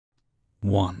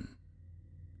1.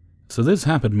 So this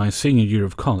happened my senior year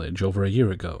of college over a year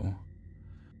ago.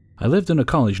 I lived in a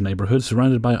college neighborhood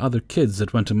surrounded by other kids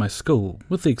that went to my school,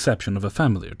 with the exception of a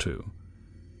family or two.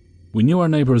 We knew our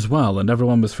neighbors well and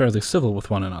everyone was fairly civil with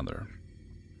one another.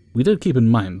 We did keep in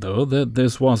mind, though, that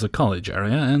this was a college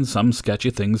area and some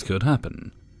sketchy things could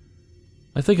happen.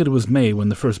 I think it was May when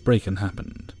the first break-in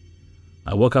happened.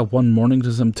 I woke up one morning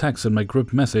to some text in my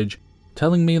group message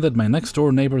telling me that my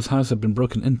next-door neighbor's house had been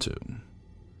broken into.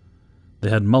 They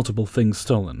had multiple things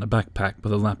stolen, a backpack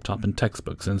with a laptop and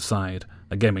textbooks inside,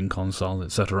 a gaming console,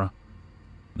 etc.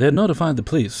 They had notified the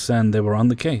police, and they were on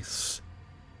the case.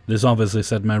 This obviously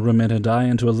set my roommate and I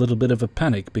into a little bit of a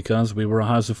panic because we were a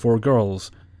house of 4 girls,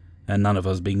 and none of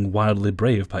us being wildly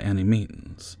brave by any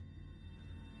means.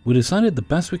 We decided the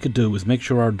best we could do was make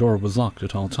sure our door was locked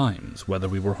at all times, whether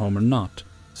we were home or not,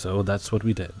 so that's what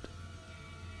we did.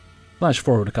 Flash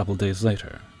forward a couple days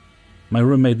later. My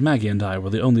roommate Maggie and I were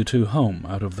the only 2 home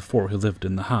out of the 4 who lived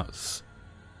in the house.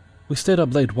 We stayed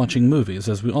up late watching movies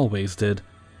as we always did,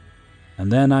 and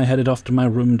then I headed off to my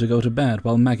room to go to bed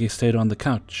while Maggie stayed on the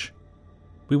couch.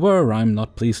 We were, I'm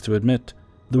not pleased to admit,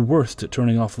 the worst at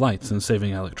turning off lights and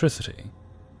saving electricity.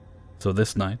 So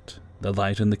this night, the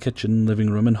light in the kitchen, living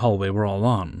room, and hallway were all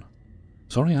on.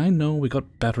 Sorry, I know we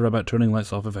got better about turning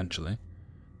lights off eventually.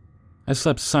 I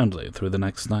slept soundly through the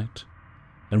next night,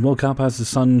 and woke up as the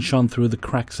sun shone through the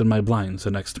cracks in my blinds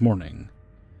the next morning.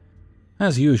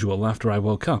 As usual, after I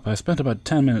woke up, I spent about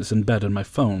 10 minutes in bed on my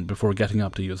phone before getting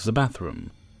up to use the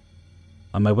bathroom.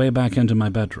 On my way back into my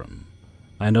bedroom,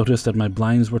 I noticed that my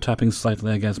blinds were tapping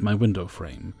slightly against my window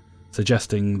frame,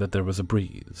 suggesting that there was a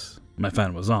breeze. My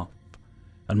fan was off,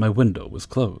 and my window was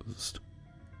closed.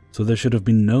 So there should have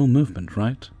been no movement,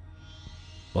 right?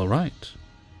 Well, right,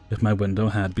 if my window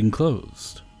had been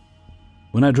closed.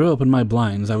 When I drew open my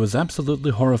blinds, I was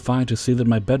absolutely horrified to see that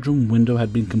my bedroom window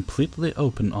had been completely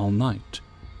open all night,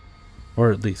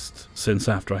 or at least since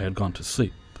after I had gone to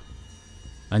sleep.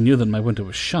 I knew that my window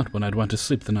was shut when I'd went to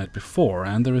sleep the night before,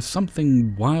 and there is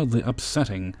something wildly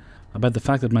upsetting about the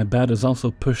fact that my bed is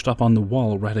also pushed up on the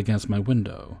wall right against my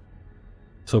window.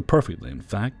 So perfectly, in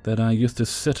fact, that I used to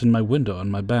sit in my window on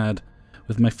my bed,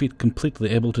 with my feet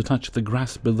completely able to touch the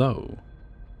grass below.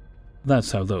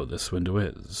 That's how low this window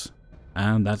is,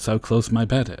 and that's how close my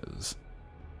bed is.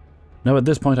 Now at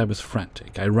this point I was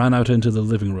frantic. I ran out into the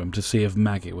living room to see if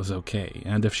Maggie was okay,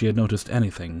 and if she had noticed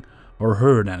anything or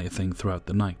heard anything throughout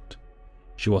the night.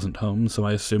 She wasn't home, so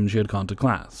I assumed she had gone to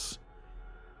class.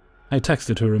 I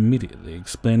texted her immediately,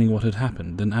 explaining what had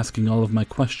happened and asking all of my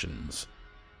questions.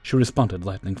 She responded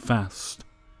lightning fast.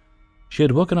 She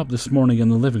had woken up this morning in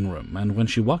the living room, and when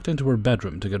she walked into her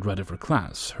bedroom to get ready for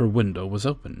class, her window was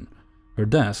open. Her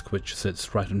desk, which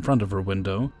sits right in front of her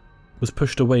window, was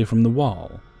pushed away from the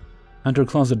wall, and her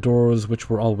closet doors, which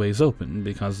were always open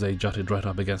because they jutted right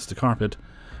up against the carpet,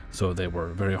 so they were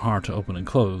very hard to open and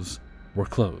close, were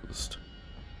closed.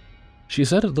 She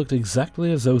said it looked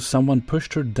exactly as though someone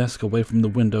pushed her desk away from the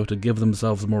window to give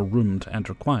themselves more room to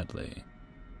enter quietly.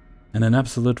 In an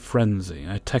absolute frenzy,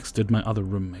 I texted my other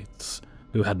roommates,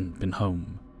 who hadn't been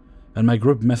home, and my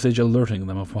group message alerting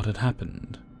them of what had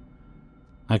happened.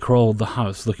 I crawled the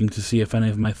house looking to see if any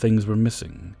of my things were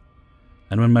missing,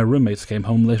 and when my roommates came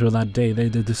home later that day, they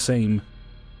did the same.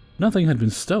 Nothing had been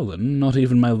stolen, not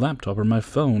even my laptop or my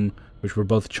phone, which were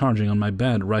both charging on my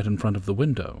bed right in front of the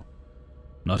window.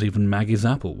 Not even Maggie's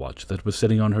Apple Watch that was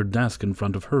sitting on her desk in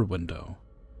front of her window.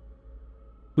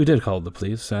 We did call the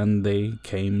police, and they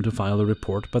came to file a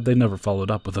report, but they never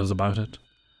followed up with us about it.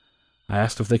 I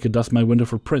asked if they could dust my window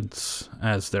for prints,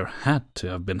 as there had to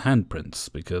have been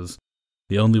handprints, because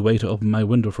the only way to open my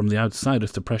window from the outside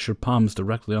is to press your palms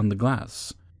directly on the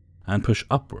glass, and push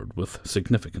upward with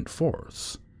significant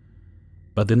force.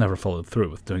 But they never followed through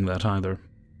with doing that either.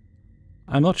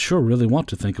 I'm not sure really what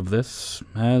to think of this,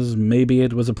 as maybe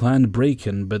it was a planned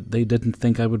break-in, but they didn't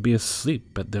think I would be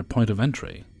asleep at their point of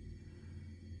entry.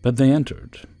 But they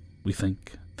entered, we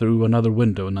think, through another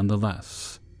window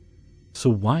nonetheless. So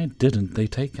why didn't they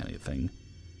take anything?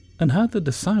 And how did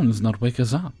the sounds not wake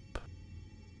us up?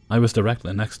 I was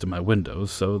directly next to my window,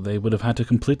 so they would have had to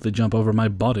completely jump over my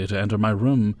body to enter my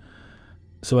room,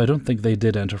 so I don't think they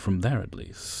did enter from there at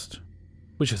least,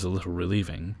 which is a little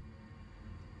relieving.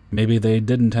 Maybe they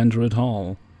didn't enter at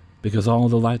all, because all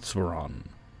the lights were on,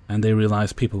 and they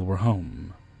realized people were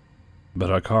home. But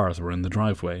our cars were in the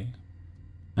driveway,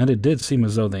 and it did seem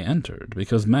as though they entered,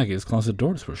 because Maggie's closet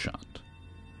doors were shut.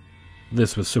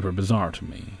 This was super bizarre to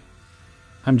me.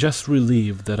 I'm just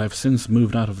relieved that I've since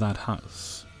moved out of that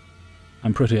house.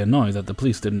 I'm pretty annoyed that the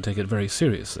police didn't take it very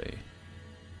seriously.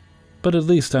 But at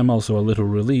least I'm also a little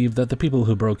relieved that the people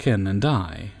who broke in and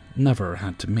I never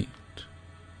had to meet.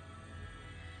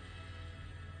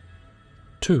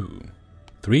 2.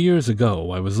 3 years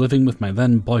ago, I was living with my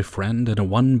then boyfriend in a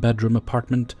one-bedroom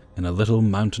apartment in a little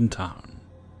mountain town.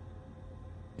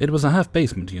 It was a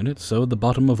half-basement unit, so the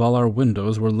bottom of all our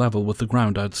windows were level with the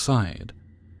ground outside.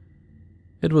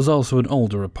 It was also an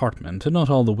older apartment, and not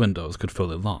all the windows could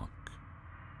fully lock.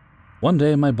 One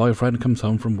day, my boyfriend comes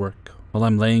home from work while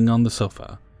I'm laying on the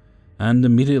sofa, and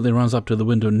immediately runs up to the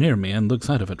window near me and looks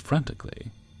out of it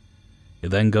frantically. He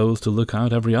then goes to look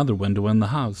out every other window in the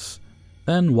house,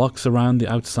 then walks around the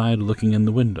outside looking in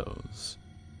the windows.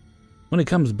 When he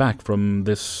comes back from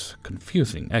this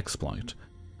confusing exploit,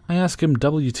 I ask him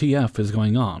WTF is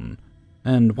going on,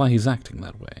 and why he's acting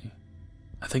that way.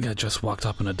 "I think I just walked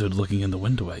up on a dude looking in the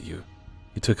window at you.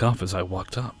 He took off as I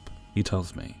walked up," he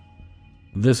tells me.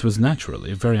 This was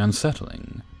naturally very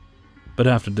unsettling, but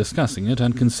after discussing it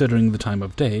and considering the time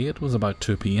of day, it was about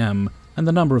 2 p.m., and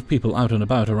the number of people out and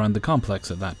about around the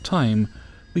complex at that time,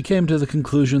 we came to the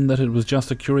conclusion that it was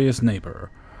just a curious neighbor,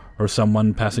 or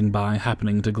someone passing by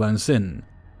happening to glance in.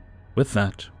 With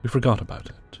that, we forgot about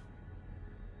it.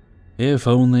 If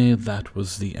only that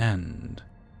was the end.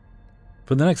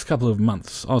 For the next couple of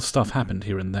months, odd stuff happened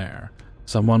here and there.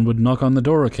 Someone would knock on the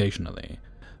door occasionally.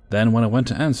 Then when I went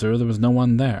to answer, there was no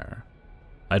one there.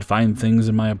 I'd find things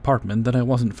in my apartment that I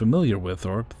wasn't familiar with,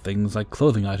 or things like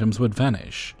clothing items would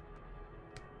vanish.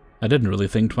 I didn't really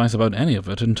think twice about any of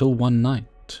it until one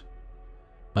night.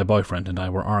 My boyfriend and I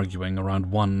were arguing around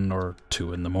 1 or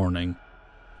 2 in the morning,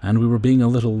 and we were being a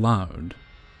little loud.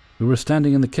 We were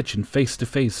standing in the kitchen face to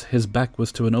face. His back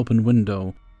was to an open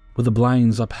window, with the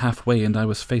blinds up halfway, and I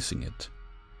was facing it.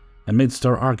 Amidst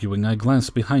our arguing, I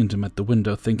glanced behind him at the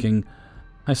window, thinking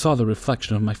I saw the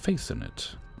reflection of my face in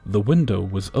it. The window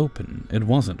was open. It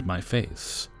wasn't my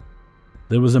face.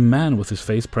 There was a man with his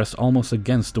face pressed almost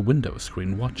against the window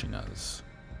screen watching us.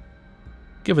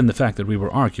 Given the fact that we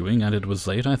were arguing and it was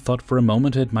late, I thought for a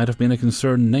moment it might have been a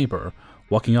concerned neighbor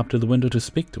walking up to the window to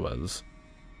speak to us.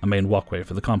 A main walkway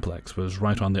for the complex was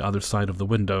right on the other side of the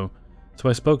window, so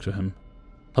I spoke to him.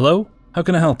 "Hello? How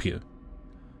can I help you?"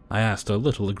 I asked a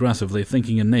little aggressively,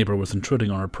 thinking a neighbor was intruding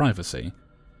on our privacy.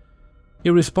 He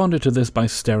responded to this by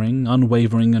staring,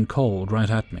 unwavering and cold,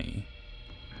 right at me.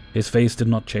 His face did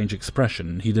not change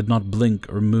expression. He did not blink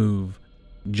or move.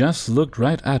 Just looked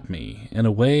right at me in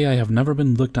a way I have never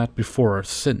been looked at before or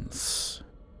since.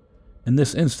 In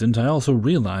this instant, I also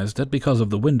realized that because of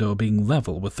the window being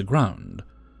level with the ground,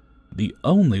 the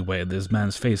only way this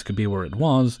man's face could be where it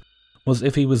was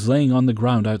if he was laying on the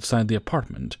ground outside the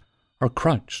apartment, or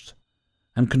crouched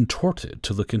and contorted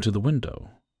to look into the window.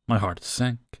 My heart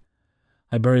sank.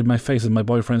 I buried my face in my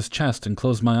boyfriend's chest and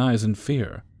closed my eyes in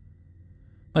fear.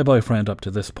 My boyfriend up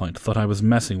to this point thought I was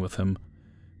messing with him.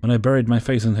 When I buried my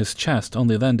face in his chest,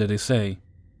 only then did he say, "Is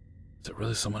there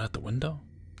really someone at the window?"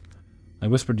 I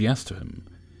whispered yes to him.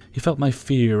 He felt my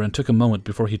fear and took a moment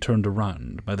before he turned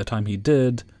around. By the time he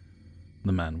did,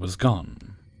 the man was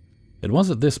gone. It was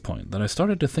at this point that I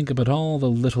started to think about all the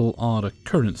little odd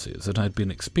occurrences that I'd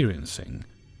been experiencing.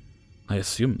 I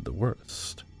assumed the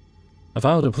worst. I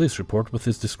filed a police report with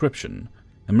his description,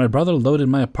 and my brother loaded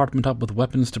my apartment up with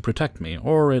weapons to protect me,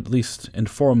 or at least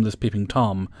inform this peeping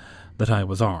Tom that I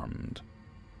was armed.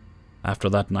 After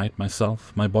that night,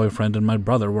 myself, my boyfriend, and my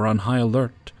brother were on high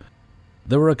alert.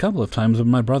 There were a couple of times when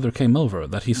my brother came over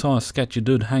that he saw a sketchy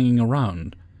dude hanging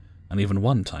around, and even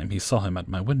one time he saw him at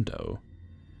my window.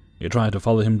 He tried to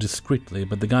follow him discreetly,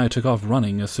 but the guy took off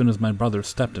running as soon as my brother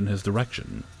stepped in his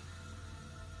direction.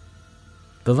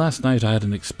 The last night I had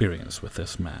an experience with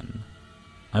this man.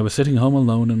 I was sitting home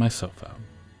alone in my sofa.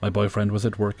 My boyfriend was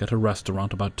at work at a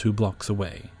restaurant about 2 blocks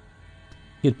away.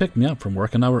 He had picked me up from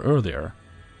work an hour earlier.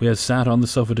 We had sat on the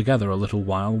sofa together a little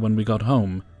while when we got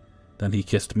home. Then he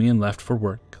kissed me and left for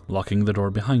work, locking the door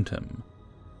behind him.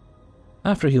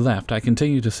 After he left, I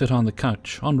continued to sit on the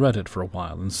couch on Reddit for a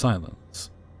while in silence.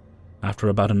 After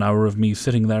about an hour of me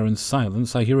sitting there in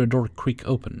silence, I hear a door creak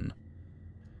open.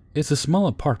 It's a small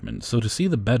apartment, so to see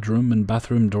the bedroom and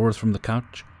bathroom doors from the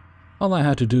couch, all I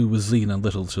had to do was lean a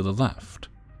little to the left.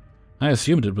 I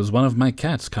assumed it was one of my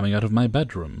cats coming out of my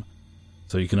bedroom,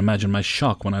 so you can imagine my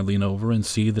shock when I lean over and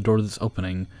see the door that's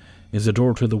opening is a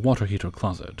door to the water heater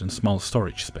closet and small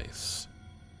storage space.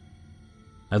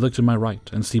 I look to my right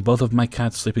and see both of my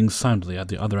cats sleeping soundly at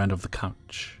the other end of the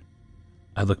couch.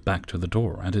 I look back to the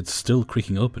door, and it's still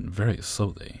creaking open very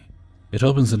slowly. It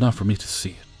opens enough for me to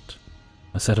see it.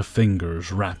 A set of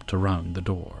fingers wrapped around the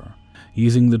door,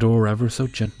 easing the door ever so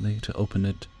gently to open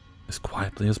it as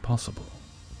quietly as possible.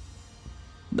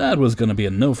 That was gonna be a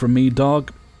no from me,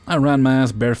 dog. I ran my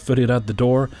ass barefooted out the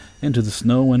door, into the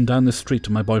snow, and down the street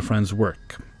to my boyfriend's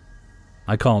work.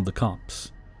 I called the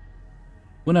cops.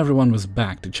 When everyone was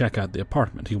back to check out the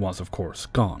apartment, he was, of course,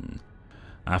 gone.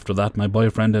 After that, my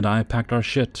boyfriend and I packed our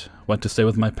shit, went to stay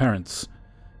with my parents,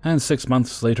 and 6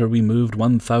 months later we moved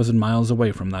 1,000 miles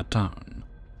away from that town.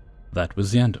 That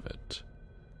was the end of it.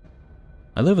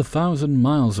 I live 1,000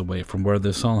 miles away from where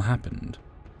this all happened,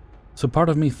 so part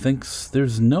of me thinks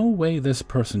there's no way this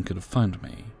person could have found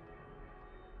me.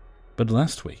 But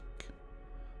last week,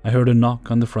 I heard a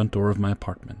knock on the front door of my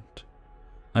apartment.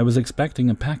 I was expecting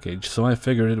a package, so I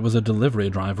figured it was a delivery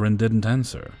driver and didn't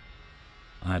answer.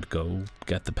 I'd go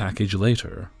get the package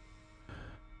later.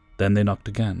 Then they knocked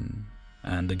again,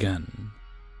 and again.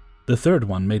 The third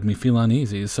one made me feel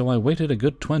uneasy, so I waited a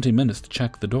good 20 minutes to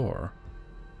check the door.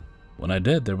 When I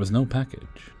did, there was no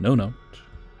package, no note,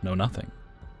 no nothing.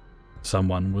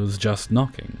 Someone was just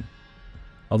knocking.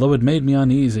 Although it made me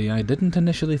uneasy, I didn't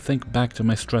initially think back to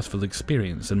my stressful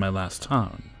experience in my last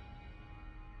town.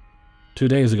 2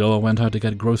 days ago, I went out to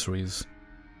get groceries.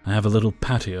 I have a little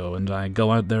patio, and I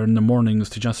go out there in the mornings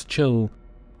to just chill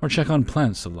or check on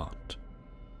plants a lot.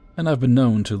 And I've been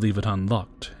known to leave it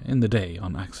unlocked in the day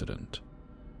on accident.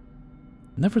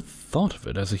 Never thought of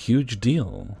it as a huge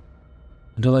deal,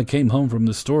 until I came home from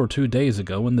the store 2 days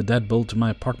ago and the deadbolt to my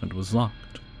apartment was locked.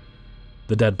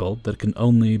 The deadbolt that can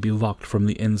only be locked from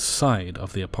the inside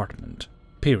of the apartment,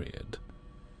 period.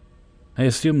 I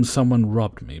assumed someone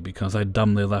robbed me because I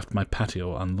dumbly left my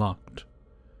patio unlocked.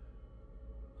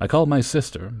 I called my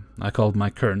sister, I called my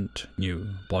current, new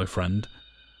boyfriend.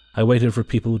 I waited for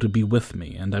people to be with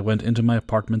me, and I went into my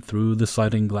apartment through the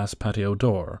sliding glass patio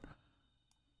door.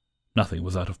 Nothing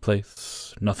was out of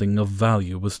place, nothing of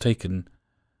value was taken.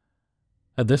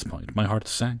 At this point, my heart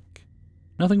sank.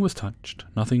 Nothing was touched,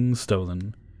 nothing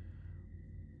stolen.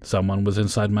 Someone was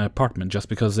inside my apartment just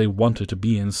because they wanted to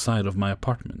be inside of my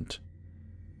apartment.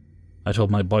 I told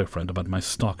my boyfriend about my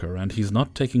stalker, and he's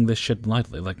not taking this shit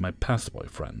lightly like my past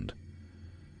boyfriend.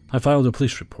 I filed a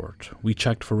police report. We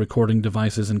checked for recording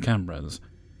devices and cameras.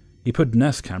 He put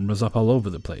Nest cameras up all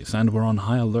over the place, and we're on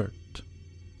high alert.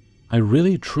 I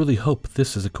really, truly hope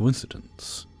this is a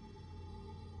coincidence.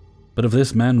 But if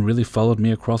this man really followed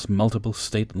me across multiple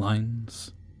state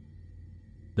lines,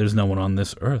 there's no one on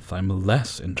this earth I'm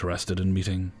less interested in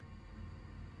meeting.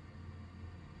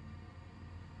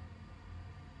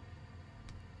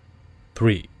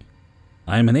 3.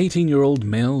 I am an 18-year-old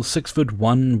male,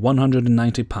 6'1",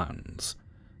 190 pounds.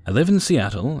 I live in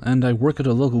Seattle, and I work at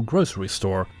a local grocery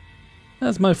store,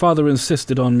 as my father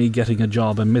insisted on me getting a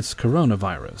job amidst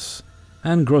coronavirus,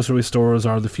 and grocery stores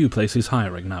are the few places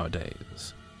hiring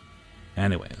nowadays.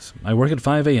 Anyways, I work at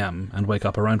 5 a.m. and wake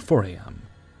up around 4 a.m.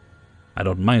 I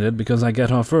don't mind it because I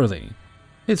get off early.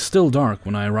 It's still dark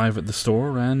when I arrive at the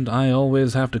store, and I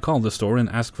always have to call the store and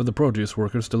ask for the produce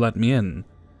workers to let me in.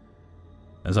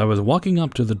 As I was walking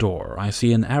up to the door, I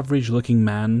see an average-looking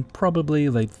man, probably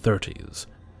late 30s.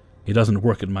 He doesn't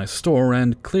work at my store,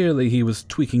 and clearly he was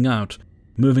tweaking out,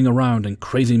 moving around in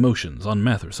crazy motions on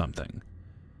meth or something.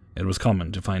 It was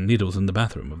common to find needles in the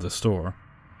bathroom of the store.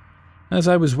 As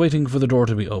I was waiting for the door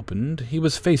to be opened, he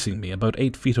was facing me about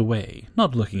 8 feet away,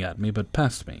 not looking at me, but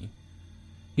past me.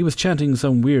 He was chanting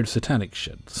some weird satanic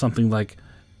shit, something like,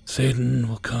 "Satan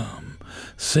will come,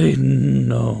 Satan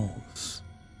knows."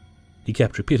 He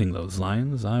kept repeating those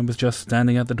lines. I was just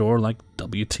standing at the door like,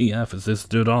 WTF as this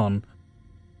stood on.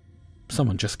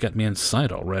 Someone just get me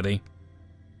inside already.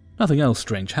 Nothing else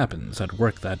strange happens at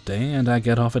work that day, and I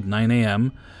get off at 9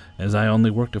 a.m., as I only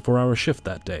worked a 4-hour shift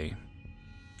that day.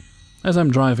 As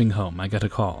I'm driving home, I get a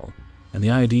call, and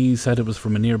the ID said it was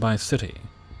from a nearby city.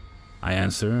 I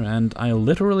answer, and I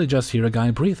literally just hear a guy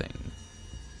breathing.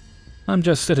 I'm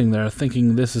just sitting there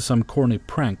thinking this is some corny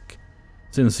prank.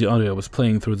 Since the audio was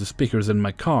playing through the speakers in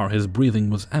my car, his breathing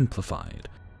was amplified,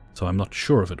 so I'm not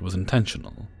sure if it was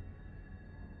intentional.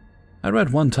 I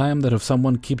read one time that if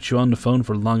someone keeps you on the phone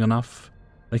for long enough,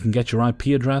 they can get your IP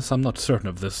address. I'm not certain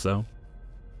of this, though.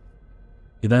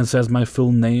 He then says my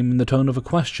full name in the tone of a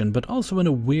question, but also in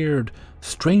a weird,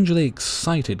 strangely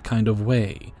excited kind of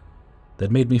way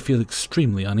that made me feel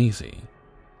extremely uneasy.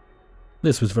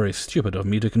 This was very stupid of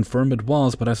me to confirm it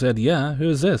was, but I said, "Yeah, who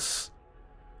is this?"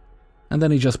 And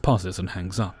then he just pauses and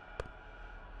hangs up.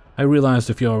 I realized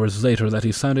a few hours later that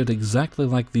he sounded exactly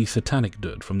like the satanic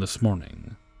dude from this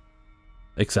morning.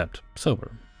 Except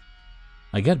sober.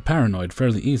 I get paranoid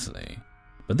fairly easily,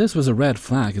 but this was a red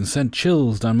flag and sent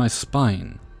chills down my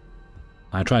spine.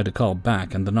 I tried to call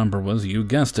back and the number was, you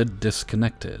guessed it,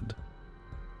 disconnected.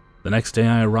 The next day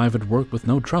I arrive at work with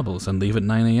no troubles and leave at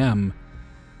 9 a.m.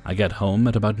 I get home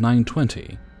at about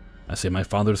 9:20. I see my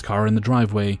father's car in the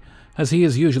driveway, as he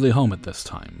is usually home at this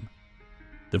time.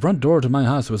 The front door to my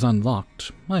house was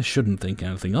unlocked. I shouldn't think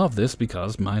anything of this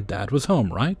because my dad was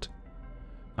home, right?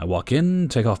 I walk in,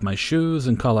 take off my shoes,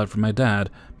 and call out for my dad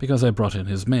because I brought in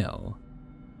his mail.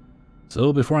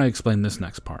 So before I explain this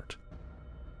next part,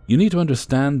 you need to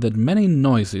understand that many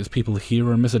noises people hear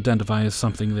or misidentify as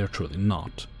something they're truly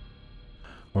not.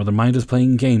 Or their mind is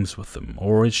playing games with them,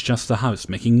 or it's just the house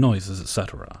making noises,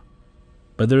 etc.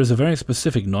 But there is a very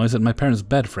specific noise that my parents'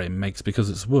 bed frame makes because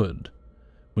it's wood,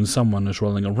 when someone is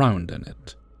rolling around in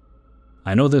it.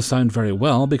 I know this sound very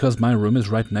well because my room is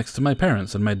right next to my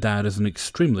parents and my dad is an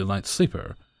extremely light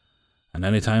sleeper, and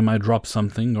anytime I drop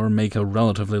something or make a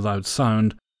relatively loud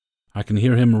sound, I can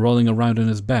hear him rolling around in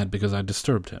his bed because I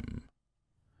disturbed him.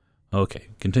 Okay,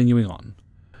 continuing on.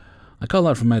 I call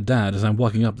out for my dad as I'm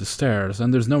walking up the stairs,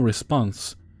 and there's no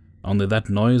response, only that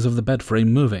noise of the bed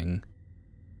frame moving.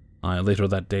 I later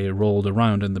that day rolled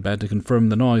around in the bed to confirm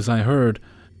the noise I heard,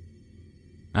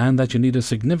 and that you need a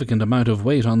significant amount of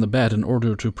weight on the bed in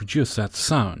order to produce that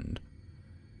sound.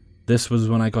 This was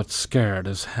when I got scared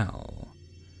as hell.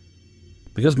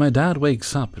 Because my dad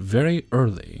wakes up very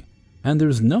early, and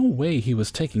there's no way he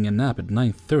was taking a nap at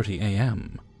 9:30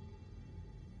 a.m.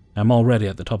 I'm already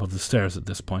at the top of the stairs at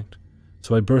this point,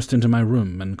 so I burst into my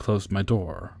room and closed my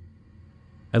door.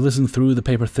 I listened through the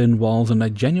paper-thin walls and I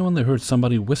genuinely heard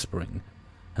somebody whispering,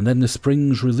 and then the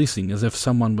springs releasing as if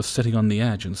someone was sitting on the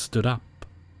edge and stood up.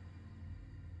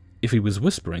 If he was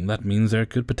whispering, that means there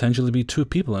could potentially be 2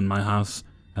 people in my house,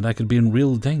 and I could be in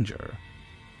real danger.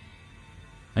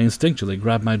 I instinctually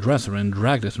grabbed my dresser and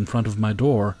dragged it in front of my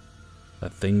door.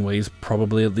 That thing weighs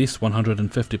probably at least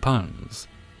 150 pounds.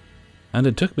 And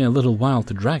it took me a little while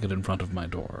to drag it in front of my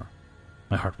door.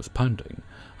 My heart was pounding.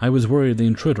 I was worried the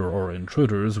intruder or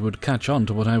intruders would catch on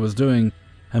to what I was doing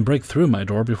and break through my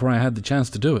door before I had the chance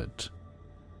to do it.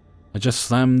 I just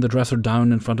slammed the dresser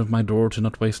down in front of my door to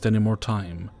not waste any more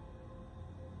time.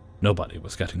 Nobody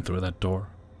was getting through that door.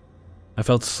 I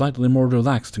felt slightly more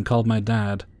relaxed and called my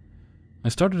dad. I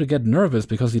started to get nervous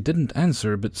because he didn't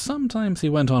answer, but sometimes he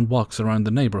went on walks around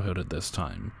the neighborhood at this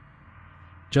time.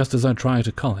 Just as I tried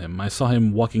to call him, I saw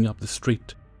him walking up the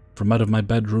street from out of my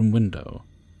bedroom window,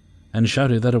 and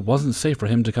shouted that it wasn't safe for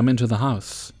him to come into the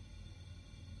house.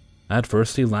 At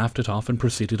first he laughed it off and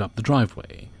proceeded up the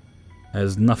driveway,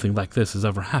 as nothing like this has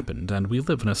ever happened and we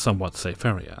live in a somewhat safe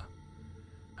area.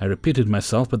 I repeated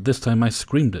myself, but this time I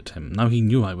screamed at him. Now he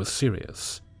knew I was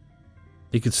serious.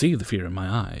 He could see the fear in my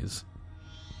eyes.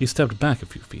 He stepped back a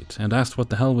few feet and asked what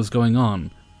the hell was going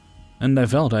on, and I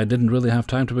felt I didn't really have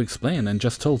time to explain and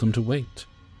just told him to wait.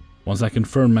 Once I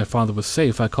confirmed my father was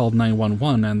safe, I called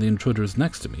 911 and the intruders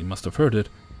next to me must have heard it,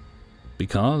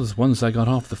 because once I got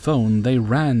off the phone, they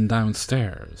ran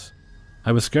downstairs.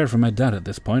 I was scared for my dad at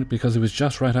this point because he was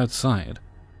just right outside.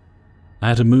 I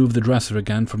had to move the dresser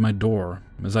again from my door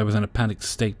as I was in a panicked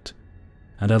state,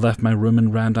 and I left my room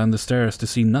and ran down the stairs to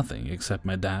see nothing except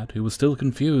my dad, who was still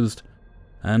confused,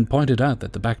 and pointed out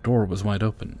that the back door was wide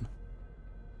open.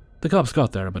 The cops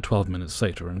got there about 12 minutes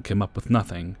later and came up with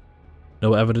nothing.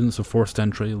 No evidence of forced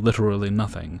entry, literally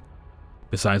nothing,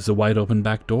 besides the wide open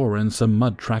back door and some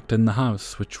mud tracked in the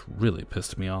house, which really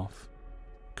pissed me off.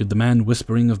 Could the man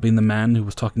whispering have been the man who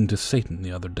was talking to Satan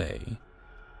the other day?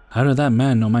 How did that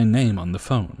man know my name on the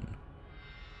phone?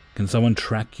 Can someone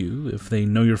track you if they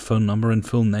know your phone number and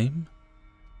full name?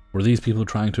 Were these people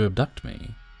trying to abduct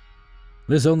me?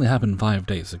 This only happened 5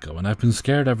 days ago, and I've been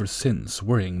scared ever since,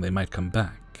 worrying they might come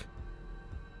back.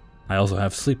 I also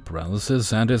have sleep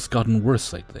paralysis, and it's gotten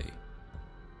worse lately.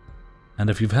 And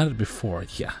if you've had it before,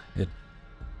 yeah, it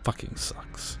fucking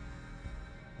sucks.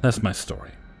 That's my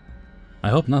story. I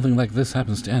hope nothing like this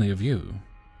happens to any of you.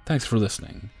 Thanks for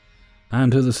listening.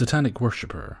 And to the satanic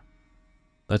worshipper,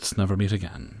 let's never meet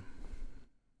again.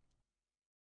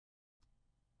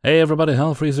 Hey everybody,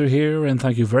 Hellfreezer here, and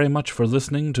thank you very much for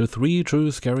listening to 3 True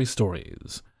Scary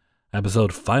Stories,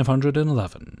 episode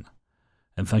 511.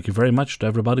 And thank you very much to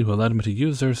everybody who allowed me to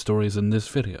use their stories in this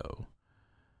video.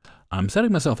 I'm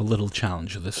setting myself a little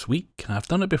challenge this week. I've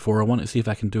done it before, I want to see if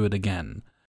I can do it again.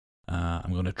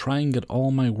 I'm going to try and get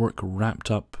all my work wrapped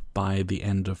up by the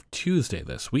end of Tuesday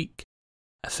this week.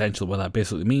 Essentially what that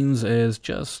basically means is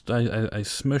just I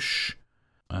smush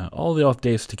all the off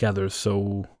days together,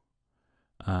 so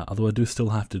although I do still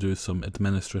have to do some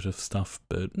administrative stuff,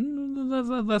 but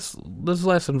that's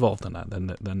less involved in that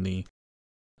than the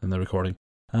recording.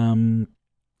 And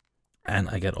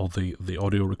I get all the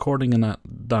audio recording and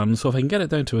that done, so if I can get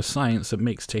it down to a science, it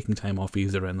makes taking time off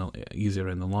easier in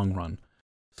the long run.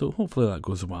 So hopefully that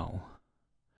goes well.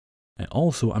 And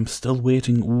also, I'm still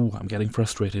waiting. Ooh, I'm getting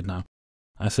frustrated now.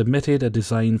 I submitted a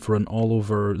design for an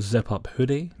all-over zip-up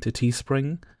hoodie to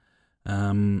Teespring.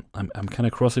 I'm kind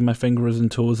of crossing my fingers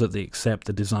and toes that they accept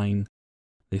the design.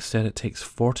 They said it takes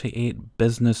 48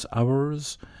 business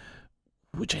hours,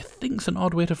 which I think's an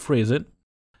odd way to phrase it.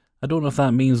 I don't know if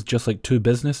that means just like 2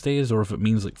 business days or if it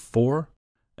means like 4,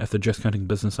 if they're just counting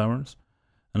business hours.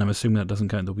 And I'm assuming that doesn't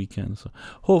count the weekends. So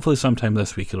hopefully sometime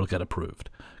this week it'll get approved,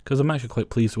 because I'm actually quite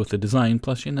pleased with the design,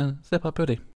 plus, zip-up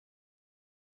hoodie.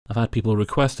 I've had people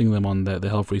requesting them on the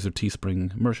Hellfreezer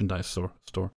Teespring merchandise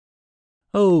store.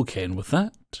 Okay, and with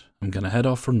that, I'm going to head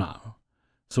off for now.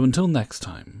 So until next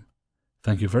time,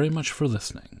 thank you very much for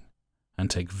listening, and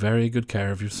take very good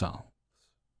care of yourself.